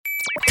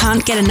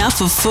Can't get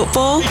enough of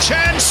football?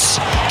 Chance!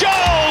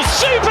 Goal!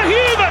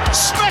 Superhuman!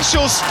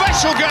 Special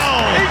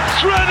goal!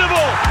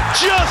 Incredible!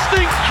 Just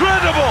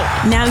incredible!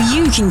 Now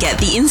you can get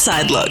the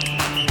inside look.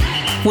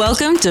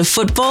 Welcome to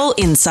Football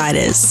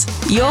Insiders,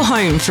 your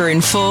home for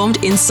informed,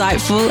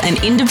 insightful and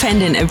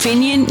independent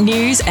opinion,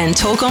 news and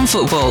talk on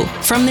football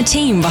from the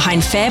team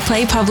behind Fair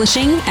Play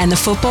Publishing and the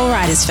Football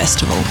Writers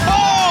Festival.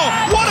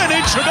 Oh, what an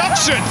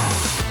introduction!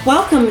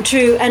 Welcome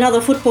to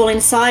another Football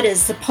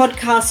Insiders, the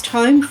podcast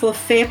home for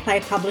Fair Play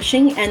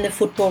Publishing and the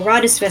Football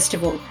Writers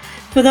Festival.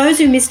 For those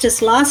who missed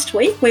us last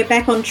week, we're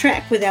back on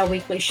track with our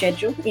weekly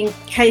schedule. In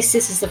case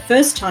this is the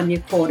first time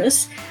you've caught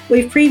us,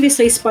 we've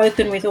previously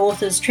spoken with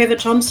authors Trevor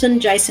Thompson,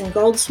 Jason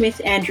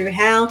Goldsmith, Andrew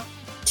Howe,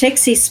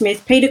 Texie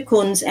Smith, Peter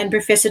Kunz and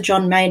Professor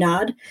John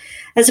Maynard,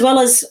 as well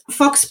as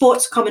Fox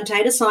Sports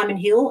commentator Simon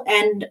Hill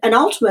and an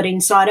ultimate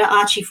insider,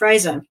 Archie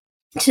Fraser.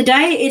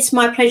 Today, it's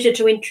my pleasure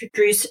to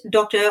introduce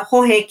Dr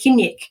Jorge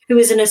Knijnik, who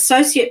is an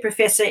associate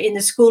professor in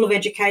the School of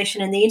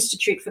Education and the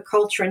Institute for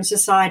Culture and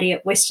Society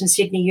at Western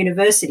Sydney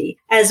University,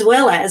 as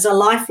well as a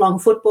lifelong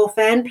football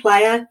fan,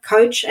 player,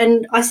 coach,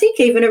 and I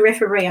think even a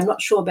referee. I'm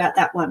not sure about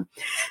that one.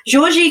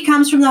 Jorge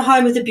comes from the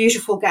home of the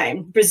beautiful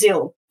game,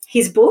 Brazil.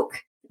 His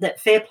book,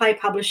 that Fair Play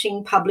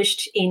Publishing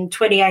published in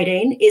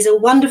 2018, is a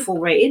wonderful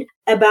read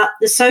about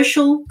the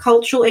social,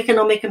 cultural,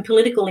 economic and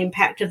political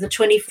impact of the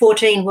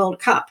 2014 World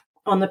Cup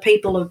on the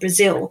people of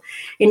Brazil,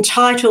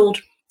 entitled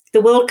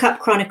The World Cup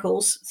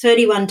Chronicles,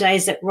 31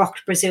 Days That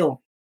Rocked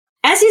Brazil.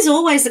 As is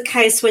always the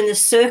case when the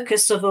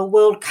circus of a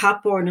World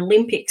Cup or an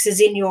Olympics is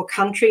in your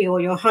country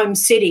or your home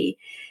city,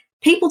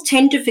 people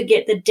tend to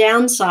forget the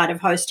downside of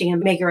hosting a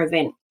mega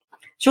event.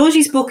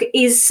 Jorge's book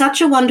is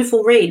such a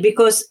wonderful read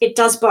because it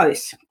does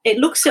both. It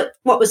looks at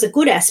what was the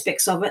good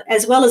aspects of it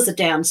as well as the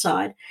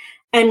downside,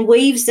 and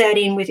weaves that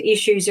in with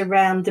issues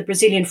around the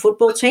Brazilian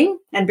football team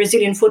and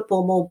Brazilian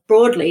football more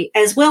broadly,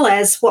 as well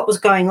as what was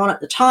going on at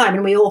the time.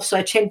 And we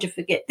also tend to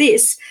forget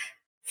this,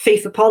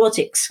 FIFA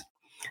politics.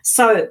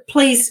 So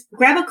please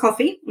grab a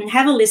coffee and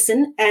have a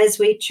listen as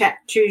we chat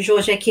to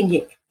Jorge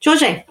Knijnik.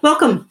 Jorge,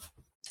 welcome.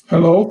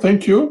 Hello,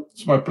 thank you.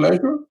 It's my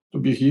pleasure to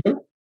be here.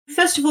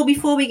 First of all,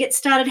 before we get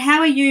started, how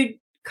are you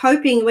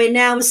coping? We're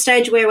now at a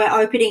stage where we're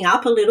opening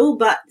up a little,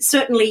 but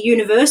certainly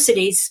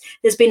universities,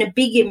 there's been a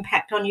big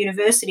impact on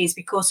universities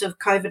because of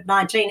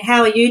COVID-19.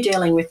 How are you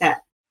dealing with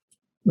that?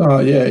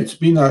 It's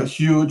been a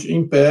huge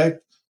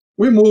impact.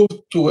 We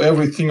moved to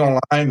everything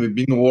online. We've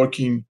been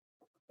working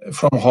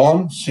from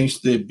home since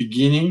the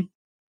beginning,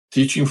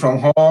 teaching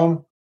from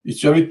home.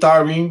 It's very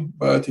tiring,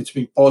 but it's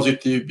been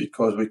positive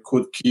because we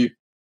could keep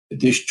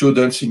the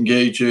students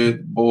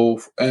engaged,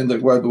 both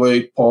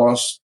undergraduate,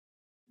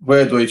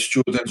 postgraduate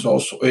students,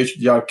 also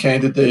HDR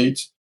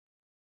candidates.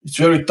 It's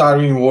very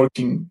tiring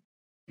working,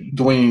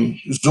 doing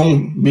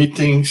Zoom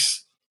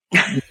meetings.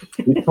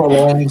 It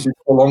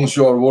prolongs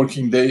your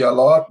working day a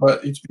lot,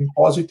 but it's been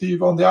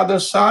positive. On the other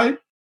side,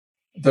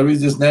 there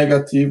is this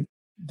negative.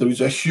 There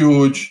is a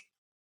huge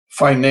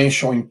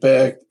financial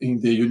impact in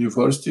the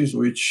universities,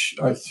 which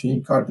I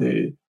think are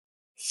the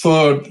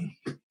third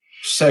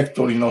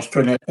sector in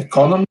Australian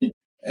economy.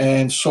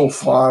 And so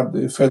far,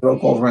 the federal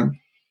government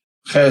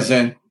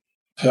hasn't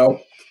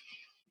helped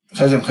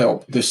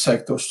this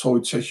sector. So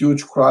it's a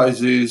huge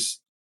crisis.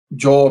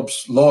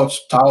 Jobs,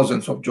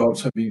 thousands of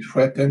jobs have been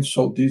threatened.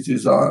 So this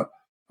is a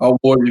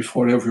worry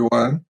for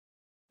everyone.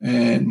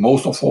 And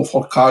most of all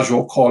for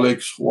casual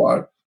colleagues who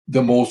are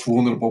the most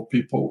vulnerable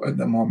people at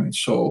the moment.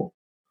 So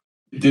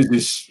this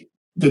is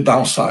the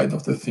downside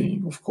of the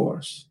thing, of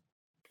course.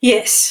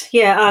 Yes,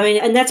 yeah, I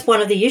mean, and that's one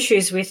of the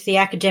issues with the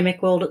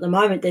academic world at the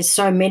moment. There's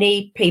so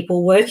many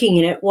people working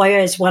in it,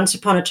 whereas once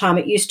upon a time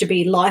it used to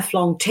be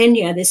lifelong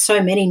tenure. There's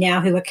so many now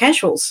who are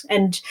casuals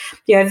and,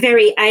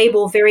 very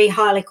able, very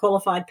highly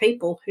qualified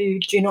people who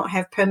do not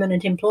have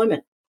permanent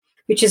employment,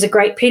 which is a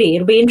great pity.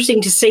 It'll be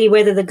interesting to see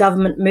whether the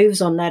government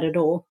moves on that at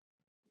all.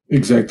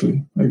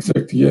 Exactly.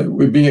 Yeah,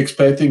 we've been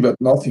expecting,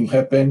 but nothing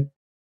happened.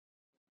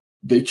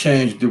 They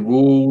changed the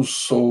rules,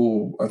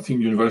 so I think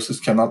universities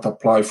cannot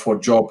apply for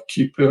job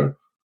keeper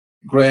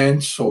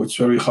grants, so it's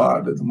very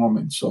hard at the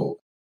moment. So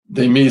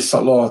they miss a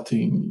lot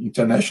in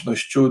international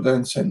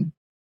students, and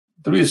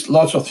there is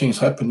lots of things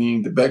happening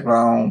in the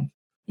background,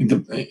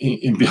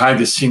 in behind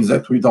the scenes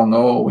that we don't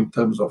know in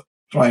terms of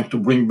trying to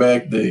bring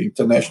back the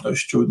international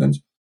students.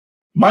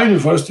 My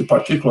university,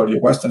 particularly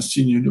Western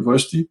Sydney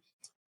University,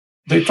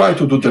 they try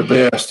to do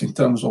their best in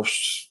terms of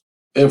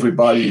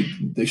everybody,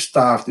 the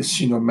staff, the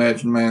senior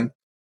management,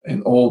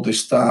 and all the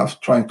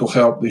staff trying to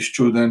help the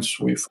students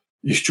with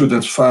the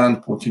students'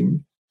 fund,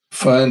 putting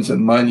funds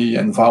and money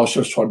and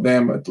vouchers for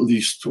them at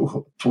least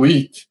to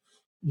eat,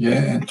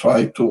 and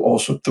try to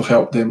also to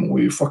help them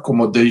with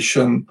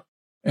accommodation.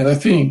 And I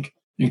think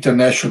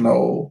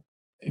international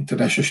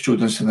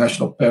students,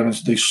 international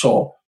parents, they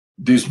saw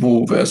this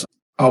move as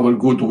our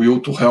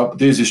goodwill to help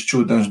these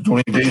students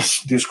during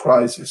this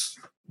crisis,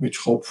 which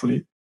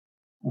hopefully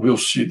we'll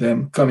see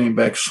them coming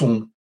back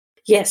soon.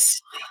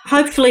 Yes,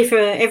 hopefully for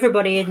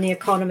everybody in the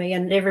economy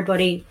and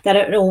everybody that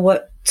it all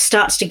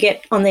starts to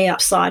get on the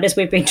upside, as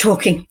we've been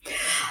talking.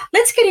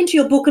 Let's get into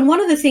your book. And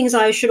one of the things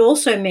I should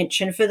also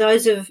mention for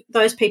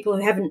those people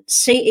who haven't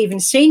even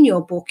seen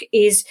your book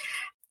is,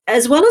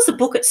 as well as the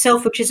book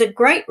itself, which is a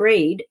great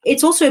read,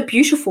 it's also a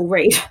beautiful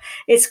read.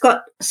 It's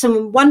got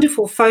some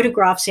wonderful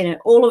photographs in it,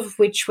 all of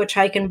which were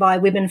taken by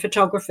women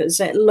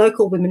photographers,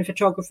 local women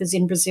photographers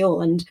in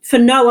Brazil. And for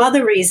no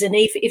other reason,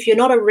 if you're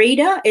not a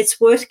reader, it's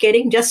worth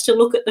getting just to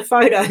look at the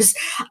photos.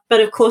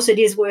 But of course, it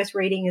is worth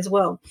reading as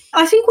well.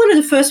 I think one of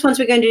the first ones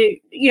we're going to,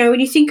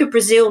 when you think of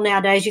Brazil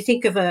nowadays, you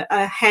think of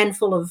a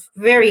handful of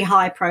very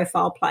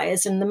high-profile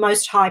players, and the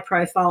most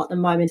high-profile at the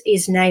moment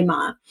is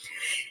Neymar.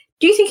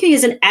 Do you think he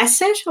is an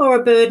asset or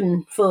a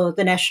burden for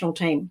the national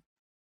team?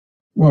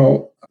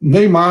 Well,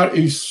 Neymar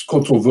is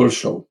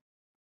controversial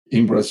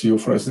in Brazil.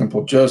 For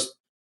example, just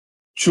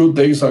 2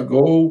 days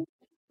ago,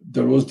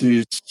 there was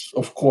this,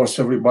 of course,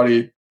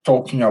 everybody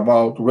talking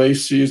about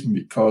racism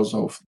because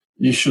of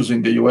issues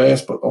in the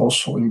US, but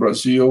also in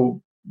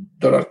Brazil,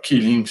 there are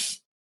killings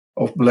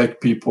of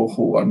Black people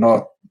who are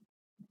not.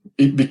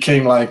 It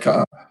became like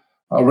a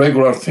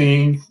regular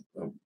thing.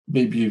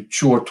 Maybe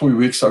 2 or 3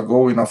 weeks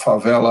ago in a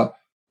favela,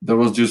 there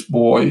was this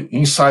boy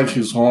inside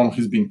his home.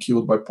 He's been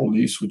killed by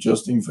police who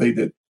just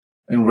invaded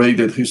and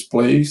raided his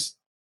place.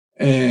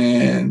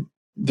 And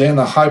then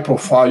a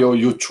high-profile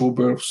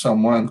YouTuber,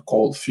 someone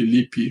called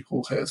Felipe,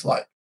 who has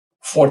like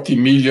 40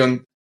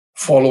 million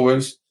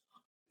followers,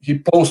 he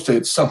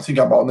posted something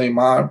about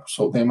Neymar.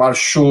 So Neymar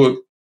should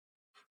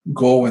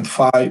go and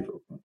fight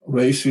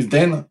racism.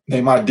 Then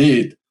Neymar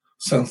did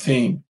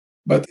something.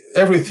 But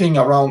everything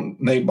around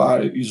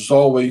Neymar is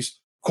always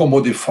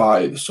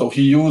commodified. So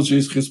he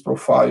uses his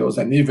profiles,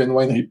 and even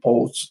when he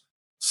posts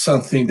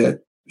something that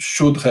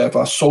should have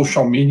a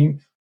social meaning,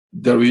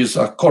 there is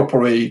a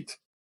corporate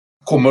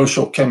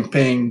commercial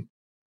campaign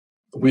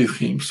with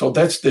him. So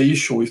that's the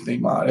issue with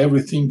Neymar.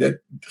 Everything that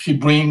he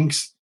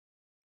brings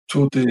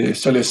to the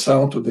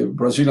seleção, to the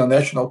Brazilian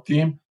national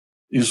team,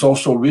 is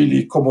also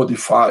really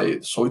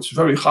commodified. So it's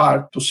very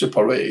hard to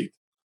separate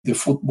the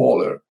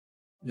footballer.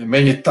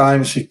 Many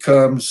times he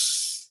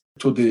comes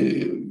to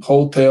the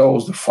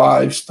hotels, the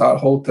 5-star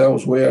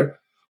hotels where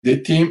the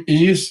team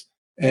is,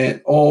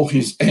 and all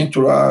his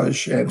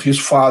entourage and his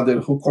father,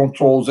 who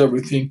controls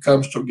everything,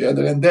 comes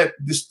together, and that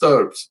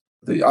disturbs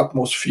the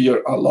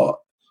atmosphere a lot.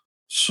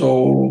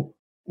 So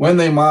when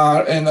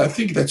Neymar, and I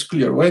think that's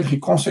clear, when he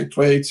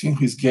concentrates in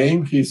his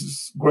game,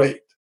 he's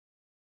great.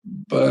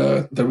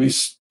 But there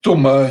is too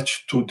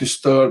much to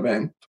disturb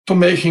and to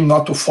make him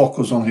not to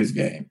focus on his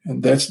game.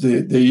 And that's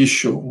the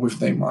issue with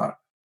Neymar.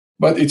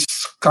 But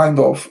it's kind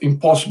of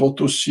impossible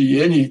to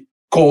see any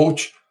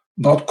coach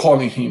not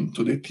calling him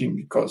to the team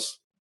because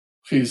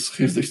he's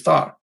the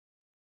star.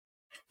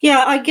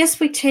 Yeah, I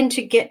guess we tend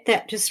to get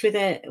that just with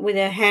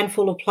a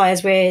handful of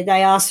players where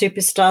they are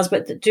superstars,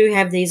 but that do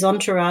have these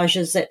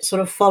entourages that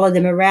sort of follow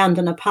them around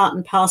and are part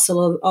and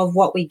parcel of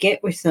what we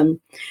get with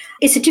them.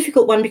 It's a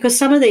difficult one because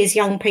some of these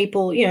young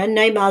people,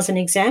 Neymar's an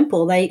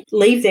example, they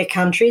leave their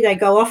country, they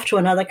go off to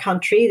another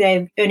country,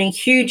 they're earning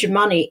huge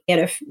money at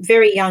a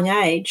very young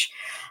age.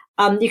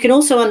 You can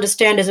also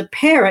understand as a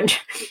parent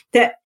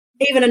that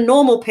even a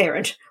normal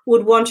parent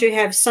would want to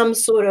have some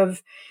sort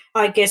of,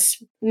 I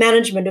guess,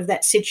 management of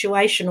that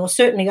situation, or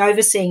certainly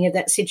overseeing of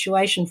that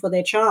situation for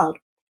their child.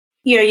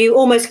 You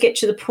almost get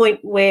to the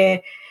point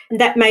where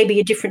that may be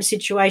a different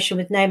situation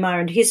with Neymar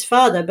and his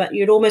father, but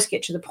you'd almost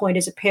get to the point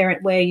as a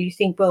parent where you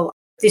think, well,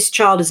 this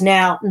child is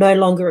now no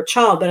longer a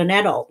child but an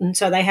adult, and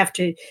so they have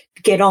to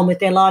get on with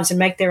their lives and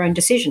make their own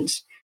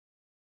decisions.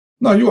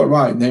 No, you are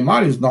right.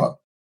 Neymar is not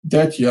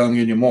that young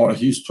anymore.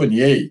 He's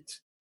 28.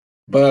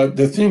 But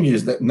the thing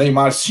is that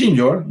Neymar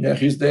Senior,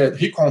 his dad,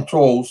 he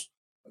controls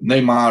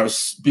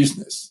Neymar's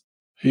business.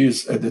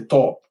 He's at the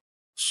top.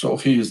 So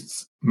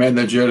he's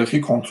manager. He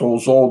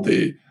controls all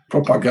the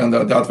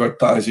propaganda, the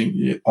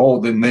advertising, all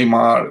the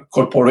Neymar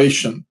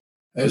corporation,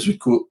 as we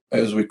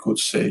could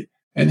say.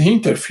 And he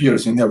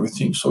interferes in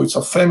everything. So it's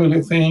a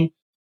family thing.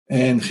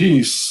 And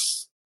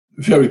he's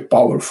very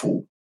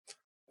powerful,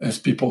 as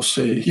people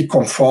say. He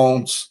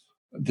confronts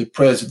the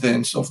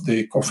presidents of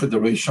the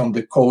confederation,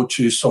 the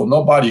coaches, so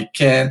nobody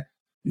can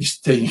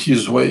stay in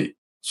his way.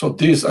 So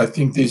I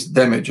think this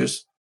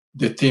damages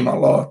the team a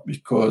lot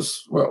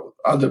because, well,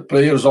 other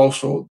players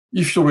also,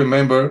 if you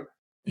remember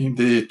in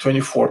the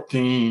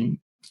 2014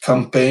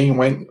 campaign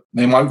when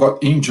Neymar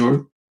got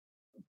injured,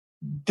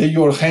 they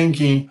were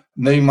hanging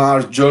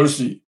Neymar's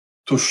jersey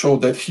to show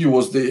that he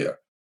was there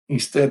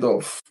instead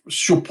of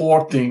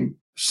supporting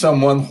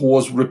someone who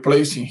was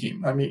replacing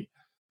him. I mean,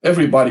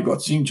 everybody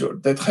got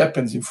injured. That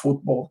happens in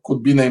football.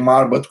 Could be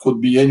Neymar, but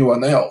could be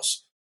anyone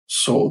else.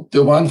 So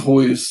the one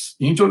who is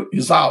injured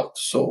is out.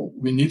 So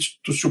we need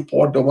to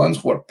support the ones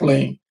who are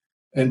playing.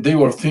 And they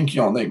were thinking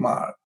on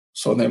Neymar.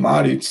 So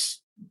Neymar is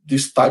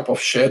this type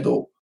of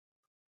shadow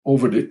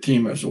over the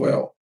team as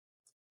well.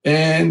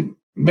 And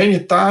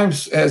many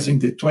times, as in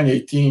the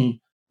 2018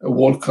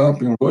 World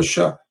Cup in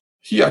Russia,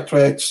 he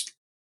attracts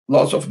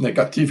lots of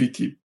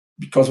negativity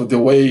because of the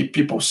way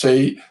people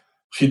say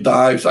he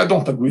dives. I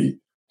don't agree.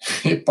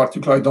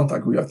 particularly, I don't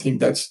agree. I think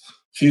that's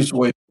his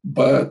way.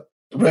 But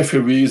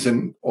referees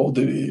and all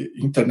the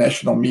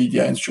international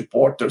media and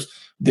supporters,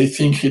 they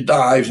think he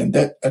dives, and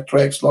that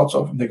attracts lots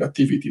of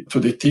negativity to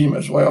the team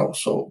as well.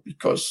 So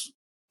because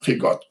he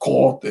got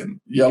caught and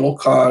yellow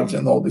cards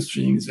and all these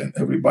things, and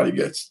everybody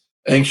gets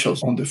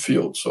anxious on the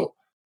field. So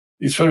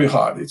it's very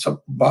hard. It's a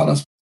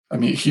balance. I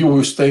mean, he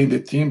will stay in the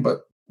team,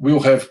 but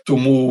we'll have to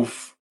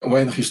move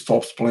when he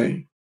stops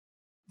playing.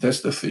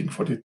 That's the thing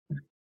for the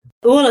team.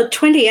 Well, at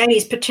 28,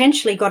 he's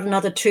potentially got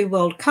another 2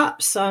 World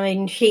Cups. I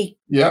mean, he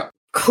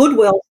could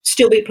well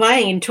still be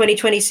playing in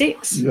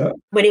 2026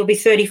 when he'll be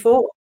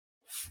 34.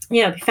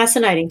 Yeah, it'll be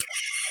fascinating.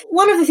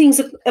 One of the things,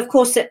 of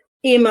course, that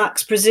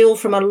earmarks Brazil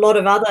from a lot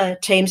of other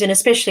teams, and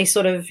especially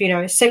sort of,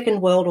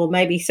 second world or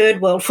maybe third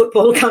world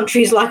football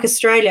countries like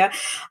Australia,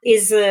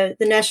 is the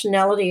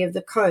nationality of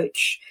the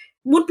coach.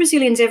 Would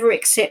Brazilians ever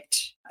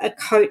accept a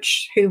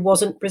coach who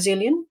wasn't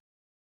Brazilian?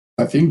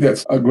 I think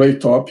that's a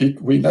great topic.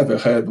 We never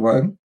had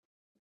one.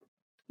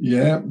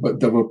 Yeah, but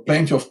there were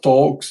plenty of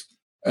talks.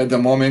 At the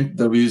moment,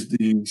 there is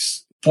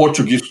this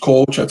Portuguese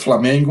coach at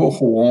Flamengo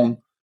who won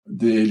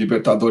the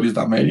Libertadores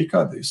da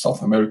América, the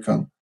South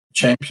American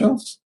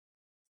Champions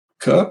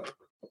Cup,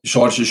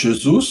 Jorge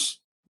Jesus,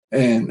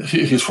 and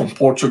he's from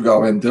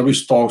Portugal, and there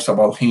is talks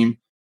about him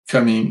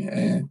coming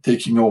and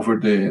taking over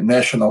the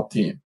national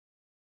team.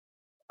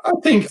 I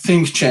think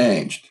things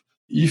changed.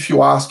 If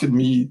you asked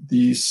me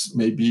this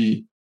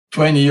maybe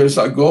 20 years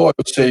ago, I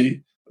would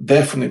say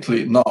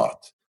definitely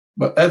not.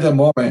 But at the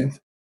moment,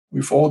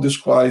 with all this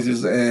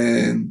crisis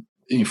and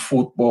in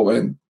football,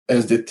 and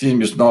as the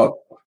team is not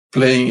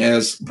playing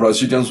as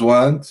Brazilians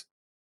want,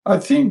 I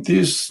think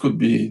this could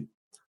be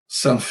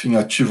something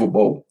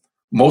achievable,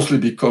 mostly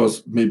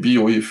because maybe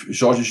with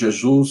Jorge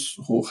Jesus,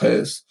 who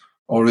has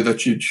already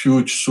achieved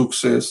huge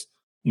success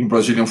in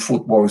Brazilian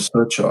football in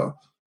such a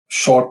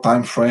short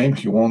time frame.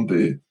 He won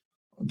the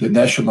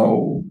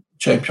national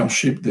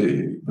championship,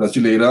 the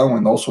Brasileirão,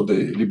 and also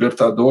the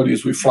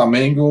Libertadores with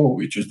Flamengo,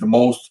 which is the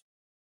most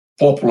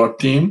popular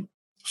team.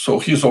 So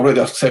he's already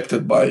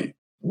accepted by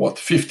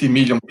 50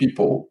 million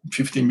people,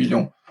 50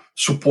 million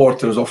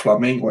supporters of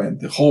Flamengo,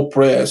 and the whole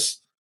press,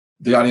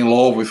 they are in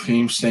love with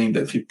him, saying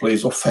that he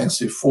plays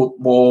offensive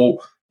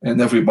football and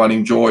everybody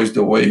enjoys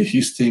the way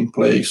his team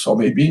plays. So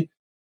maybe,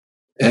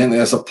 and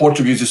as a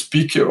Portuguese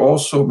speaker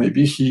also,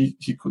 maybe he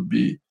could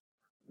be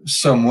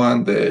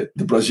someone that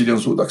the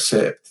Brazilians would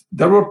accept.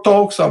 There were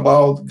talks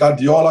about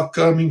Guardiola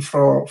coming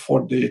for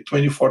the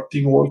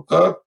 2014 World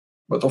Cup,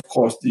 but of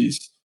course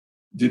this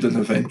didn't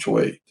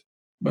eventuate.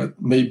 But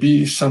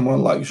maybe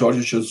someone like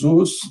Jorge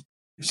Jesus.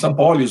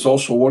 Sampaoli is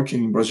also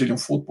working in Brazilian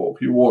football.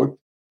 He worked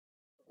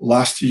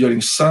last year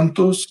in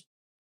Santos,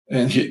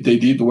 and they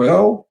did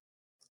well,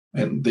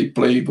 and they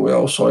played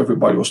well, so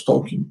everybody was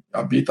talking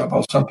a bit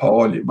about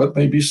Sampaoli. But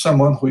maybe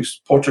someone who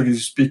is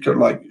Portuguese speaker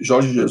like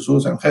Jorge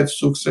Jesus and had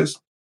success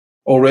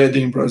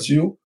already in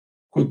Brazil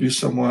could be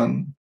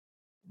someone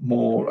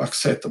more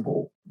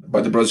acceptable by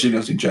the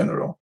Brazilians in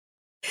general.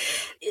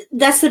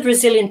 That's the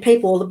Brazilian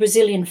people, the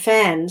Brazilian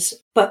fans.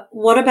 But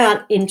what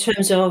about in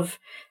terms of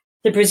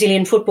the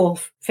Brazilian Football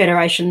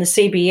Federation, the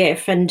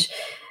CBF? And,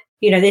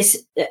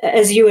 this,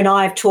 as you and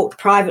I have talked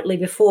privately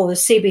before, the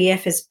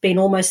CBF has been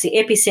almost the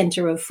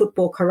epicenter of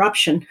football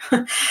corruption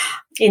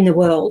in the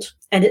world.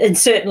 And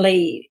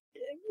certainly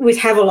with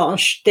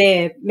Havelange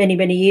there many,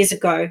 many years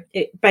ago,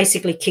 it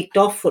basically kicked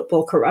off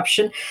football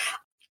corruption.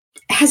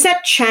 Has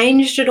that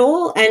changed at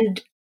all?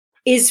 And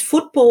is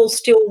football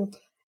still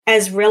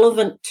as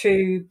relevant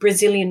to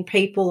Brazilian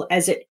people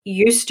as it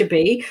used to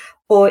be?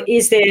 Or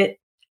is there,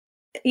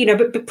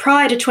 but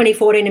prior to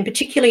 2014, and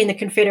particularly in the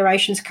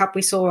Confederations Cup,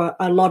 we saw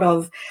a lot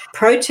of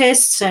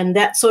protests and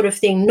that sort of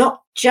thing,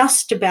 not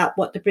just about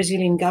what the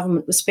Brazilian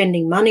government was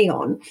spending money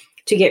on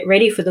to get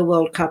ready for the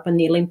World Cup and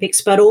the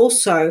Olympics, but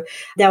also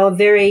they were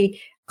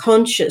very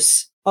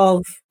conscious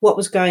of what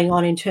was going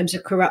on in terms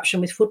of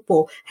corruption with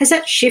football. Has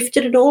that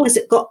shifted at all? Has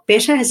it got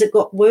better? Has it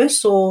got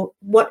worse? Or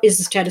what is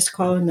the status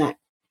quo in that?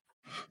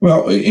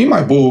 Well, in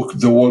my book,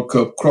 The World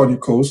Cup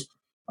Chronicles,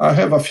 I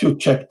have a few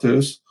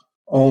chapters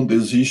on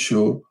this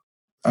issue.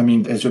 I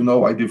mean, as you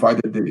know, I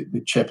divided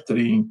the chapter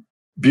in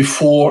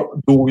before,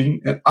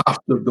 during, and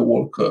after the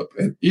World Cup.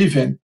 And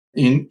even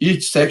in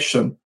each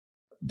section,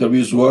 there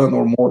is one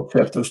or more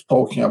chapters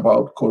talking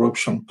about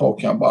corruption,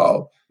 talking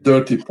about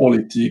dirty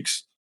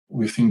politics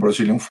within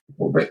Brazilian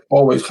football. That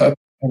always happens,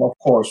 and of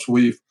course,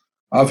 with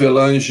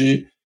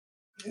Havelange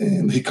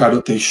and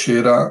Ricardo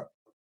Teixeira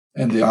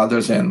and the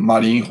others, and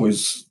Marin, who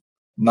is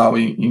now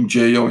in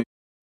jail.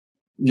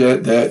 Yeah,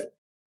 that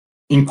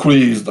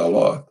increased a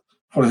lot.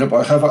 For example,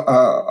 I have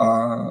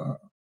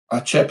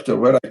a chapter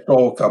where I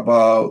talk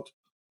about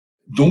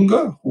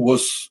Dunga, who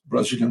was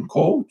Brazilian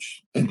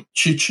coach, and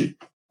Tite,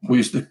 who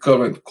is the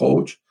current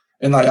coach,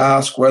 and I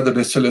ask whether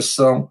the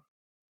seleção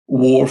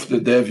worth the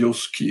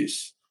devil's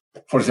kiss.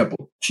 For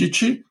example,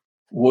 Tite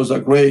was a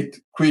great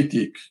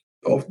critic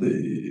of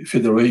the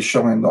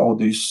federation and all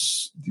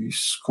this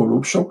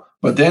corruption,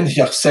 but then he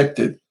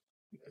accepted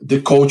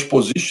the coach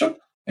position,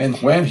 and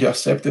when he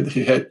accepted,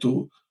 he had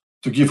to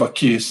to give a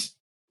kiss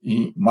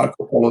in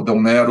Marco Polo Del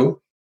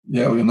Nero.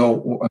 Yeah,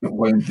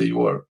 when they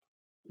were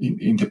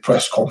in the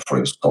press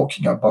conference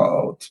talking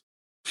about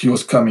he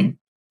was coming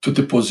to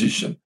the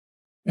position.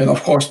 And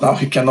of course, now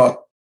he cannot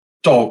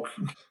talk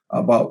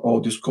about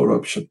all this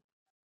corruption.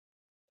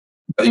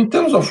 But in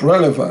terms of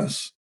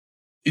relevance,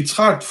 it's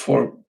hard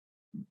for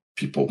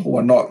people who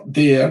are not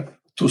there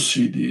to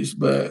see this.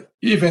 But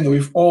even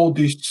with all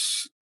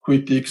these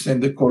critics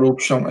and the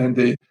corruption and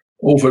the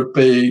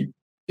overpaid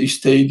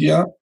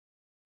stadia,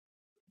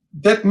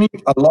 that means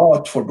a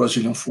lot for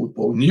Brazilian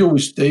football. New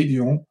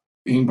stadium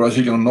in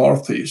Brazilian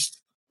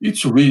Northeast,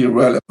 it's really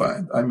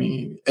relevant. I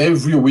mean,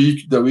 every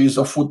week there is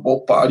a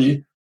football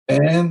party,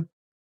 and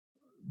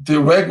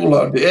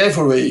the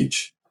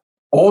average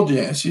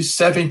audience is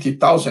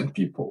 70,000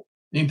 people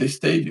in the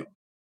stadium.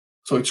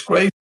 So it's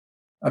crazy.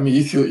 I mean,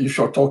 if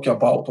you're talking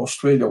about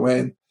Australia,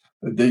 when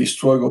they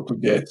struggle to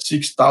get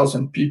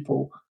 6,000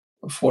 people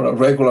for a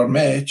regular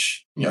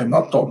match, I'm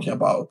not talking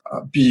about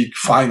a big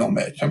final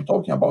match. I'm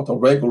talking about a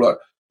regular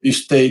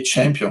state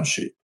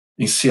championship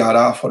in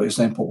Ceará, for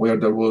example, where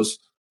there was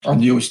a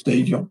new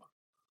stadium,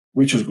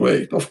 which is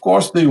great. Of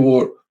course, there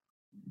were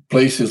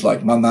places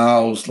like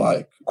Manaus,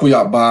 like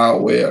Cuiabá,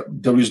 where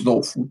there is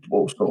no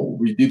football, so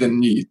we didn't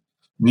need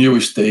new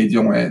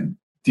stadium, and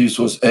this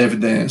was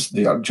evidence.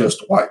 They are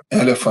just white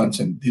elephants,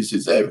 and this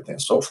is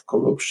evidence of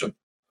corruption.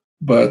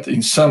 But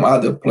in some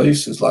other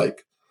places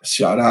like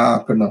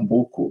Ceará,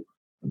 Pernambuco,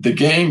 the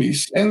game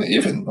is, and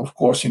even of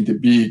course in the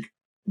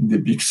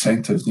big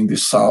centers in the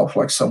south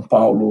like São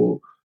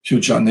Paulo, Rio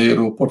de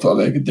Janeiro, Porto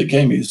Alegre, the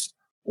game is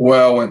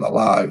well and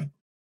alive.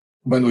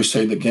 When we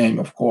say the game,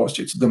 of course,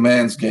 it's the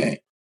men's game.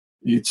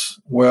 It's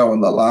well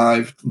and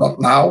alive.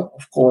 Not now,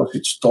 of course,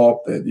 it's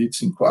stopped and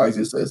it's in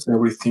crisis as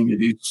everything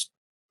it is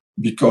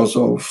because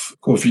of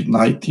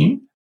COVID-19.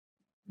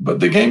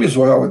 But the game is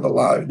well and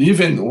alive.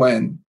 Even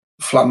when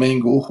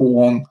Flamengo, who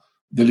won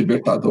the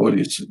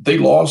Libertadores, they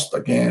lost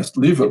against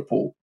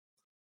Liverpool.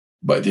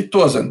 But it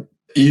wasn't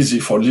easy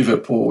for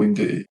Liverpool in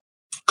the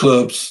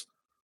clubs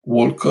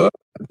World Cup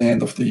at the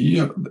end of the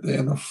year. At the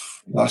end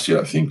of last year,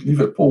 I think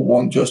Liverpool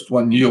won just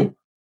 1-0.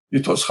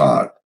 It was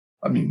hard.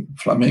 I mean,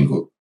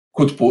 Flamengo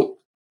could put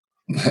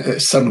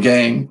some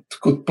game,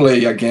 could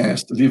play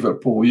against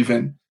Liverpool,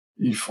 even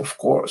if, of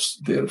course,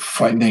 their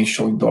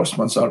financial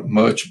endorsements are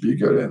much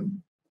bigger,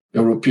 and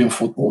European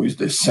football is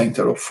the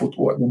center of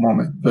football at the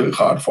moment. Very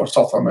hard for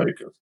South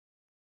America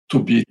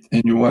to beat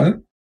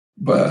anyone,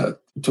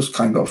 but it was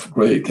kind of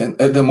great. And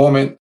at the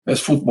moment,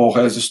 as football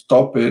has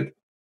stopped,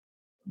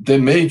 the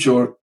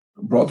major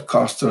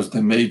broadcasters,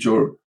 the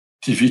major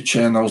TV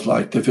channels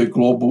like TV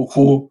Globo,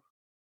 who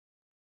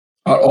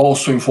are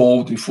also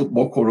involved in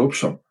football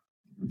corruption,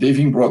 they've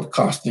been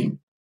broadcasting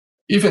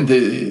even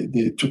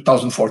the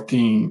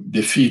 2014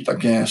 defeat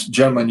against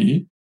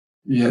Germany.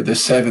 Yeah,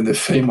 the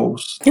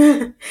famous.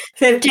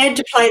 They've dared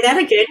to play that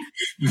again.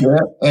 Yeah,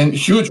 and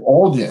huge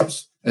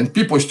audience. And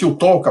people still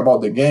talk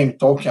about the game,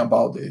 talking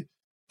about the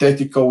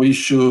tactical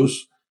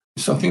issues.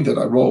 Something that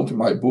I wrote in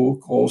my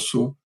book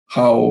also,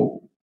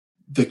 how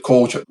the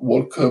coach at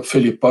World Cup,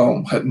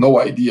 Felipão, had no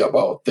idea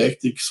about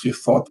tactics. He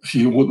thought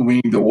he would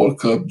win the World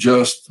Cup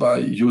just by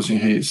using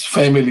his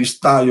family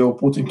style,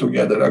 putting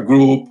together a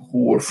group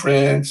who were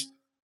friends.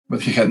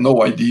 But he had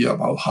no idea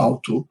about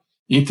how to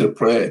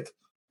interpret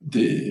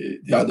the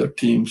other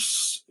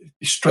team's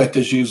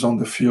strategies on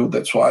the field.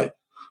 That's why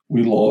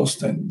we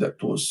lost, and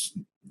that was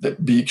the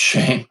big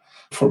shame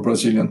for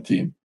Brazilian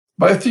team.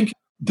 But I think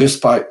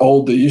despite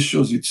all the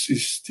issues, it's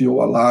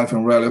still alive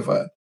and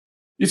relevant.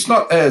 It's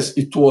not as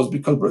it was,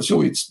 because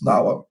Brazil is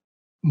now a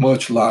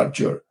much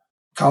larger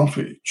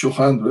country,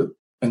 200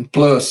 and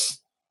plus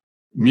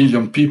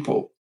million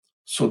people.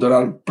 So there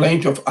are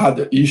plenty of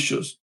other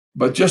issues.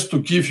 But just to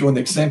give you an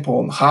example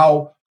on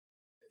how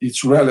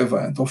it's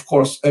relevant, of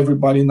course,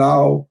 everybody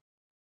now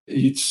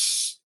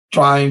it's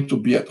trying to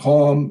be at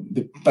home.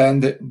 The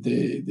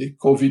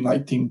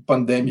COVID-19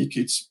 pandemic,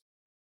 it's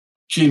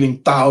killing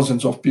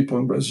thousands of people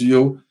in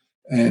Brazil.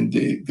 And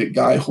the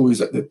guy who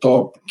is at the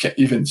top, can't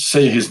even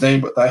say his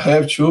name, but I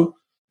have to,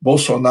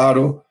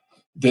 Bolsonaro,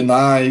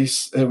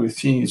 denies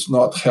everything, is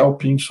not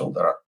helping. So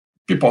there are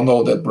people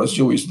know that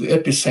Brazil is the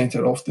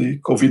epicenter of the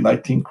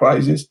COVID-19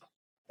 crisis,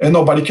 and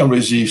nobody can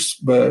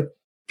resist. But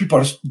people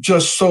are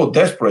just so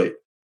desperate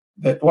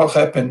that what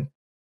happened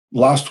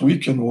last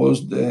weekend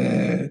was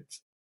that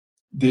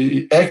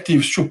the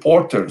active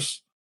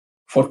supporters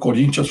for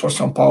Corinthians, for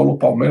São Paulo,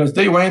 Palmeiras,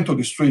 they went to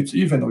the streets,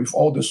 even with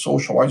all the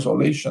social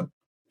isolation,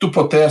 to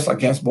protest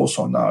against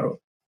Bolsonaro.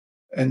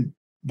 And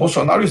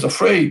Bolsonaro is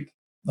afraid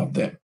of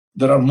them.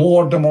 There are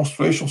more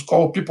demonstrations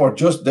called. People are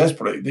just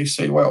desperate. They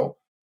say, well,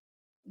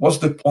 what's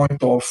the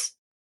point of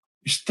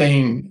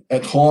staying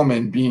at home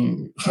and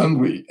being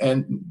hungry?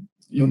 And,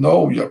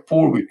 you're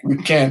poor. We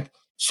can't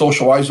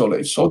social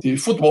isolate. So the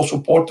football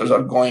supporters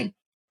are going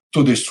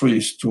to the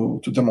streets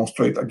to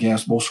demonstrate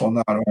against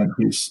Bolsonaro and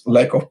his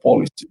lack of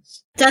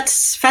policies.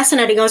 That's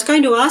fascinating. I was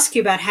going to ask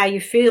you about how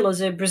you feel as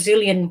a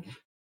Brazilian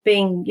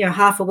being,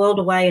 half a world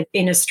away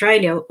in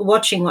Australia,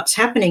 watching what's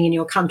happening in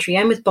your country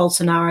and with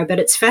Bolsonaro. But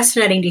it's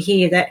fascinating to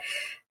hear that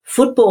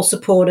football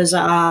supporters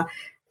are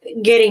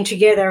getting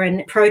together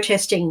and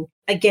protesting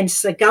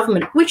against the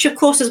government, which of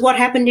course is what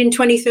happened in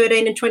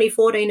 2013 and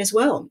 2014 as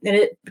well. And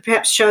it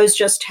perhaps shows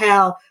just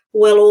how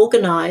well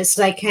organised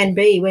they can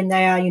be when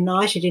they are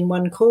united in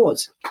one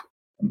cause.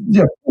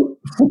 Yeah,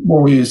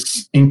 football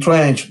is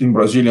entrenched in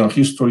Brazilian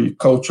history,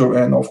 culture,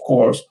 and of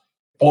course,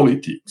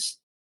 politics.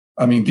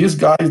 I mean, these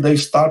guys, they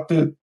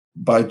started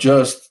by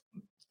just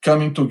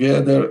coming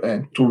together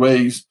and to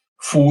raise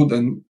food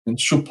and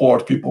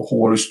support people who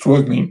were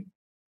struggling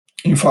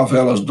in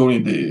favelas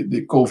during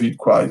the COVID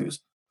crisis.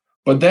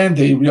 But then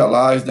they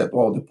realized that,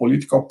 well, the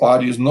political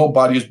parties,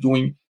 nobody is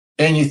doing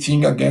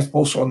anything against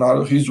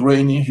Bolsonaro. He's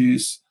reigning,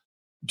 he's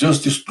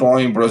just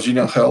destroying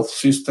Brazilian health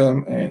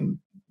system and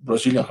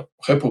Brazilian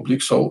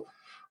Republic. So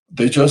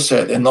they just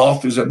said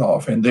enough is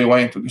enough, and they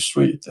went to the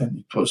street. And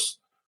it was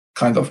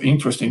kind of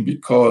interesting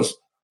because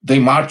they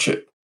marched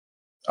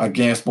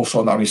against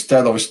Bolsonaro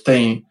instead of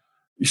staying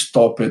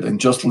stopped and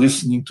just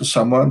listening to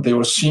someone. They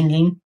were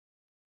singing.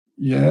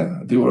 Yeah,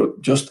 they were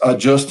just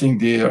adjusting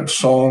their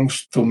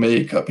songs to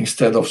make up.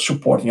 Instead of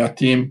supporting a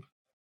team,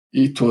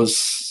 it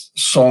was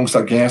songs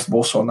against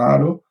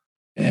Bolsonaro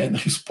and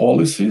his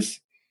policies,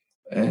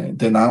 and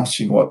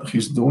denouncing what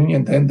he's doing.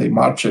 And then they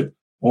marched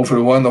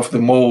over one of the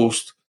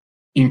most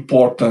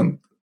important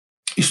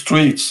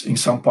streets in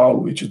São Paulo,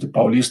 which is the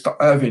Paulista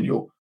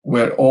Avenue,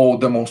 where all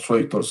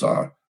demonstrators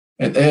are.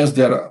 And as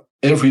there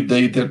every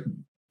day that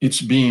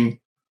it's being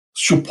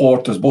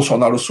supporters,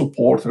 Bolsonaro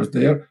supporters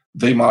there,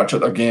 they marched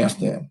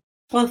against them.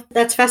 Well,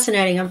 that's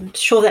fascinating. I'm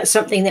sure that's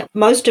something that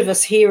most of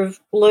us here have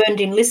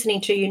learned in listening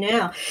to you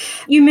now.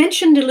 You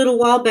mentioned a little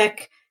while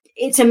back,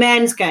 it's a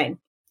man's game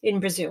in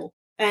Brazil,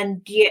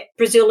 and yet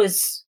Brazil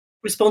is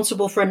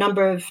responsible for a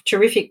number of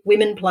terrific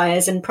women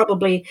players, and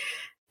probably,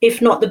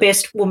 if not the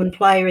best woman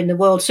player in the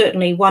world,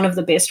 certainly one of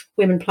the best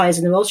women players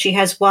in the world. She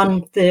has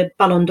won the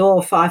Ballon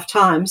d'Or 5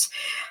 times,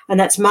 and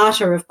that's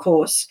Marta, of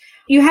course.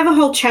 You have a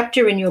whole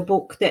chapter in your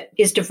book that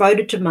is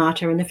devoted to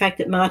Marta and the fact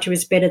that Marta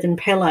is better than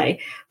Pelé.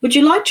 Would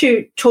you like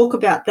to talk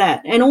about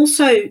that, and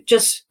also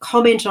just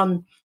comment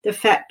on the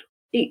fact,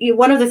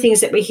 one of the things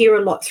that we hear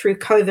a lot through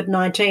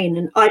COVID-19,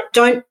 and I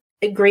don't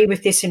agree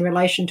with this in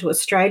relation to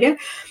Australia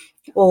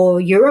or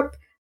Europe,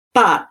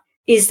 but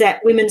is that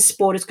women's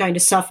sport is going to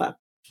suffer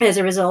as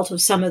a result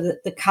of some of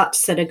the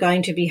cuts that are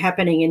going to be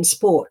happening in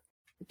sport.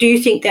 Do you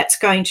think that's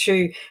going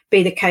to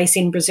be the case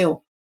in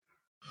Brazil?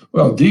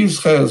 Well,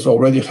 this has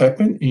already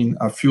happened in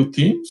a few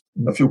teams,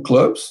 in a few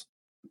clubs.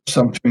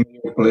 Some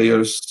female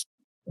players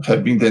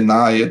have been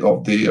denied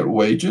of their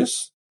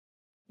wages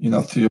in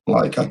a few,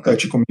 like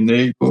Atlético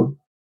Mineiro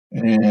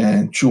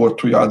and 2 or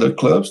 3 other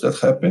clubs that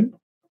happened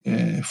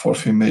for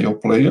female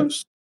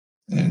players.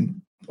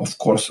 And of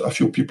course, a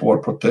few people are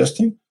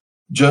protesting.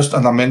 Just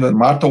an amendment,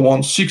 Marta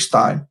won 6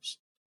 times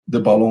the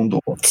Ballon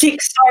d'Or.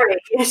 6, sorry.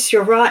 Yes,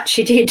 you're right,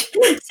 she did.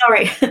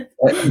 Sorry.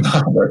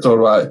 That's all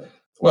right.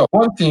 Well,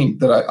 one thing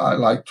that I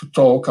like to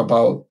talk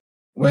about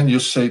when you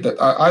say that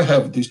I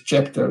have this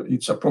chapter,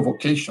 it's a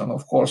provocation.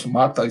 Of course,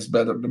 Marta is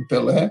better than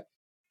Pelé,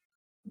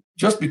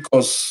 just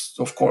because,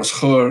 of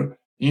course, her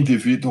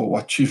individual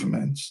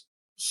achievements,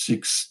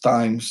 6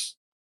 times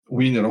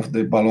winner of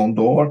the Ballon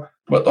d'Or,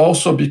 but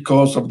also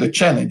because of the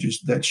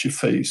challenges that she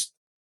faced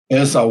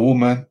as a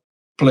woman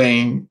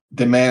playing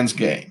the men's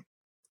game.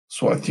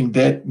 So I think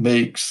that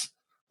makes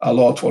a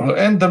lot for her.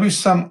 And there is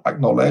some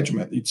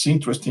acknowledgement. It's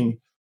interesting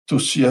to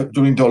see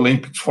during the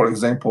Olympics, for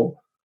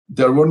example,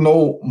 there were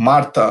no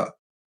Marta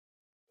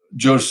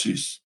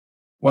jerseys.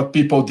 What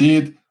people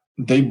did,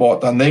 they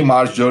bought a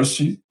Neymar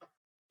jersey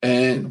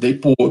and they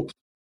put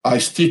a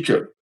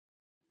sticker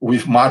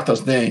with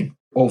Marta's name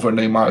over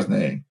Neymar's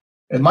name.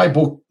 And my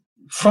book,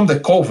 from the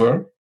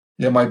cover,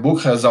 my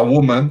book has a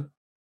woman,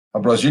 a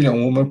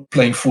Brazilian woman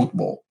playing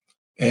football.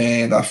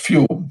 And a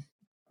few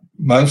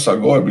months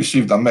ago, I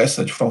received a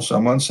message from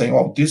someone saying,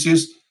 oh, this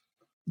is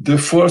the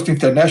first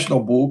international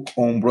book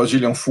on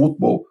Brazilian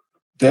football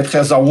that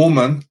has a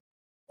woman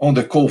on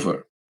the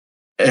cover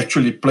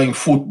actually playing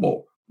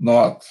football,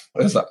 not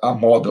as a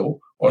model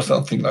or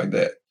something like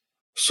that.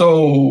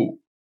 So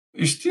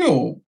it's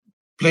still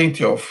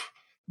plenty of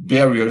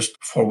barriers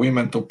for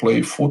women to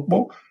play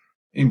football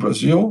in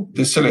Brazil.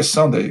 The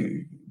Seleção,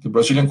 the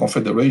Brazilian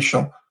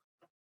Confederation,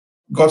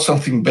 got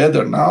something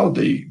better now.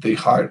 They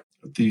hired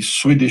the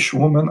Swedish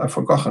woman, I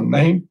forgot her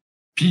name,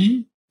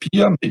 Pia,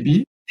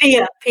 maybe?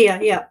 Pia,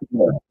 yeah.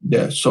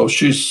 Yeah, so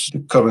she's the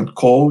current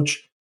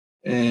coach,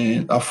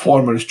 and a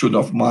former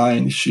student of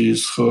mine,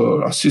 she's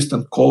her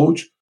assistant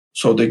coach.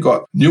 So they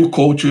got new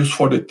coaches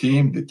for the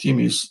team. The team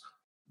is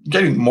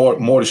getting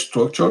more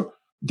structure.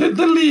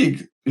 The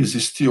league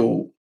is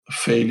still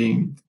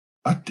failing.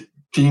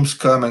 Teams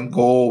come and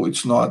go.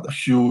 It's not a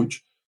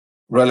huge,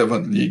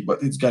 relevant league,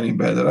 but it's getting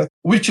better,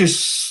 which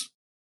is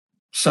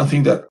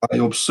something that I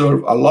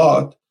observe a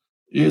lot,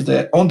 is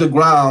that on the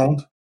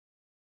ground,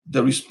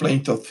 there is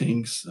plenty of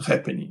things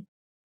happening.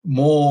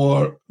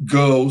 More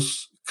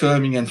girls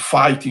coming and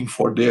fighting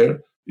for their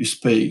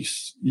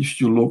space.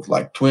 If you look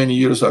like 20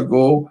 years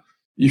ago,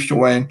 if you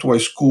went to a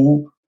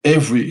school,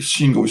 every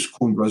single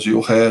school in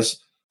Brazil has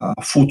a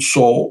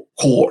futsal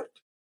court.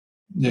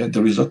 Yeah,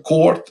 there is a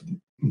court,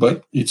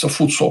 but it's a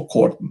futsal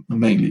court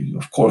mainly.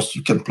 Of course,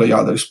 you can play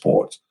other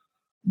sports.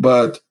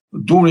 But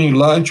during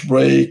lunch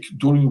break,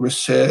 during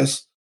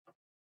recess,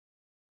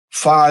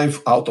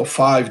 5 out of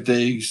 5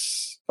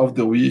 days of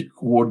the week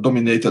were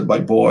dominated by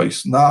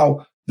boys.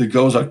 Now the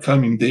girls are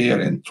coming there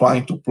and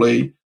trying to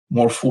play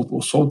more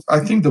football. So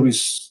I think there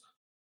is,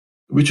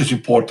 which is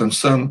important,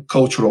 some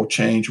cultural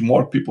change,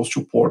 more people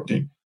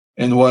supporting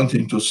and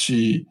wanting to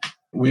see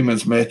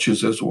women's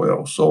matches as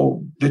well.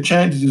 So the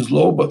change is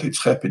slow, but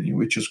it's happening,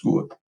 which is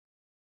good.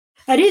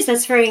 It is.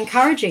 That's very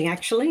encouraging,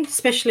 actually,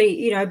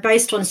 especially,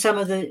 based on some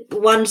of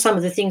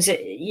the things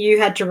that you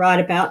had to write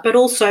about, but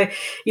also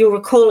you'll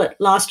recall at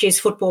last year's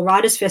Football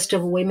Writers'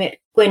 Festival, we met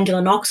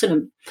Gwendolyn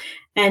Oxenham,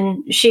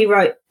 and she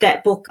wrote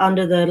that book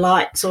Under the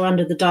Lights or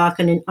Under the Dark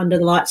and Under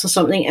the Lights or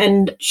something,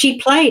 and she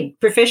played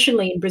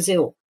professionally in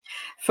Brazil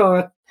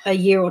for a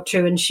year or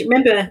two. And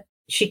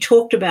she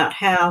talked about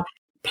how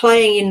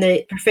playing in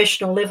the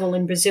professional level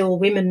in Brazil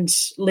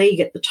Women's League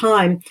at the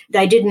time,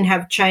 they didn't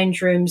have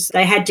change rooms.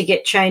 They had to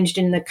get changed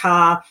in the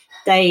car.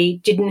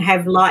 They didn't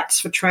have lights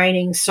for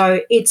training.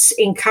 So it's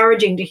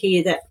encouraging to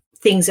hear that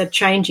things are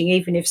changing,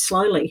 even if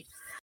slowly.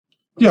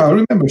 Yeah, I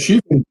remember she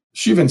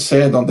even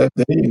said on that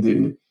day in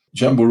the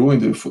Jamboree, in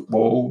the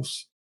football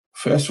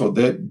festival,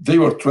 that they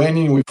were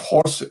training with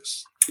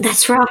horses.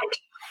 That's right,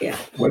 yeah.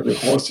 Where the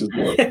horses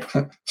were.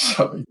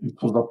 So it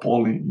was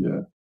appalling,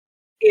 yeah.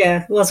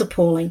 Yeah, it was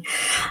appalling.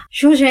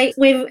 Jorge,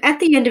 we're at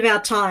the end of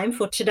our time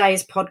for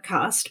today's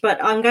podcast,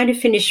 but I'm going to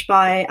finish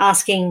by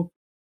asking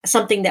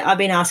something that I've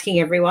been asking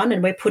everyone,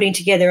 and we're putting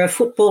together a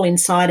Football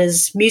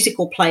Insiders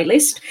musical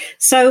playlist.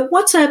 So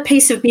what's a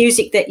piece of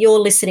music that you're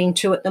listening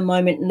to at the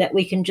moment and that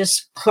we can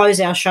just close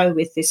our show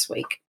with this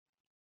week?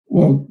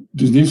 Well,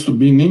 this needs to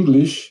be in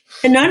English.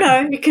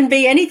 No, it can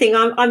be anything.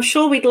 I'm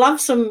sure we'd love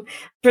some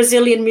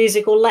Brazilian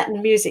music or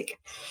Latin music.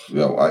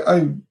 Yeah,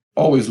 I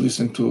always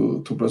listen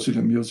to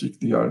Brazilian music.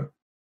 They are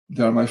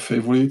my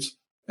favorites.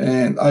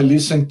 And I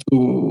listen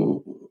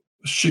to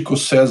Chico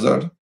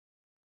César.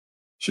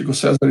 Chico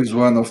César is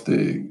one of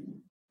the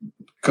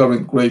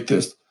current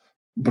greatest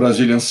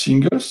Brazilian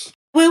singers.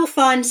 We'll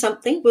find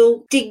something.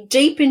 We'll dig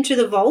deep into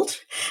the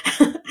vault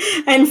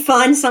and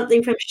find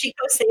something from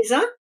Chico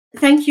César.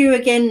 Thank you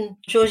again,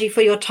 Jorge,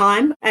 for your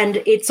time.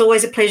 And it's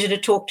always a pleasure to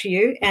talk to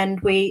you. And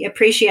we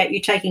appreciate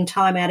you taking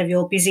time out of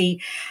your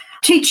busy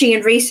teaching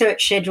and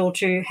research schedule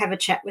to have a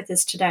chat with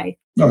us today.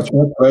 No, it's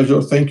my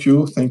pleasure. Thank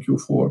you. Thank you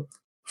for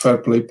Fair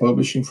Play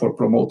Publishing for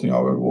promoting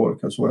our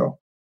work as well.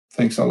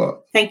 Thanks a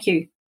lot. Thank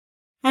you.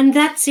 And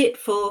that's it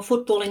for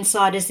Football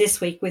Insiders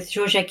this week with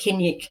Jorge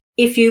Knijnik.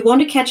 If you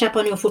want to catch up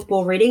on your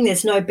football reading,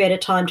 there's no better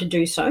time to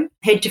do so.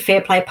 Head to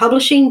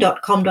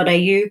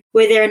fairplaypublishing.com.au,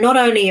 where there are not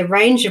only a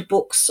range of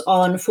books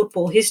on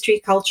football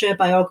history, culture,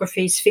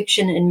 biographies,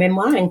 fiction and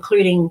memoir,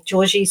 including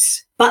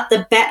Jorge's, but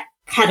the back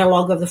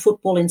catalogue of the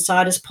Football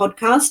Insiders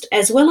podcast,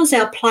 as well as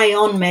our Play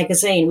On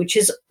magazine, which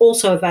is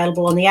also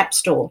available on the App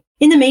Store.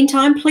 In the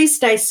meantime, please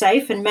stay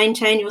safe and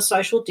maintain your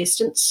social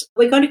distance.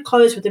 We're going to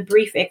close with a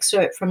brief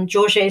excerpt from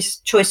Jorge's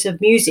choice of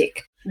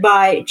music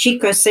by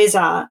Chico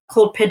César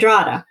called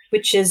Pedrada,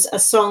 which is a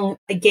song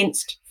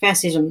against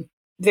fascism.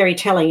 Very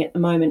telling at the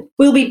moment.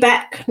 We'll be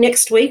back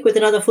next week with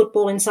another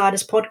Football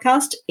Insiders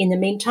podcast. In the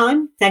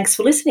meantime, thanks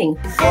for listening.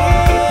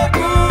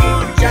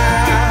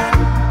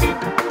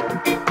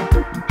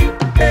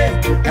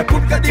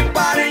 República de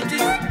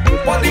parentes,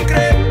 pode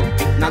crer.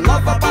 Na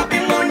nova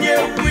Babilônia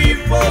eu e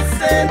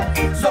você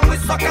somos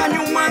só carne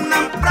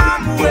humana pra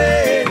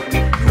moer. E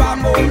o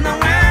amor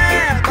não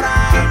é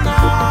pra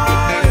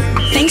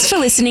nós. Thanks for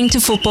listening to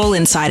Football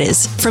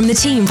Insiders from the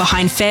team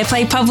behind Fair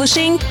Play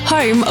Publishing,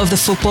 home of the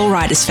Football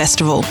Writers'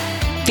 Festival.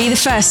 Be the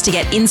first to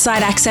get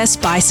inside access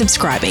by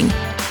subscribing.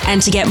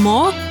 And to get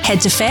more,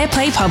 head to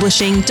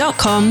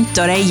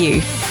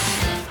fairplaypublishing.com.au.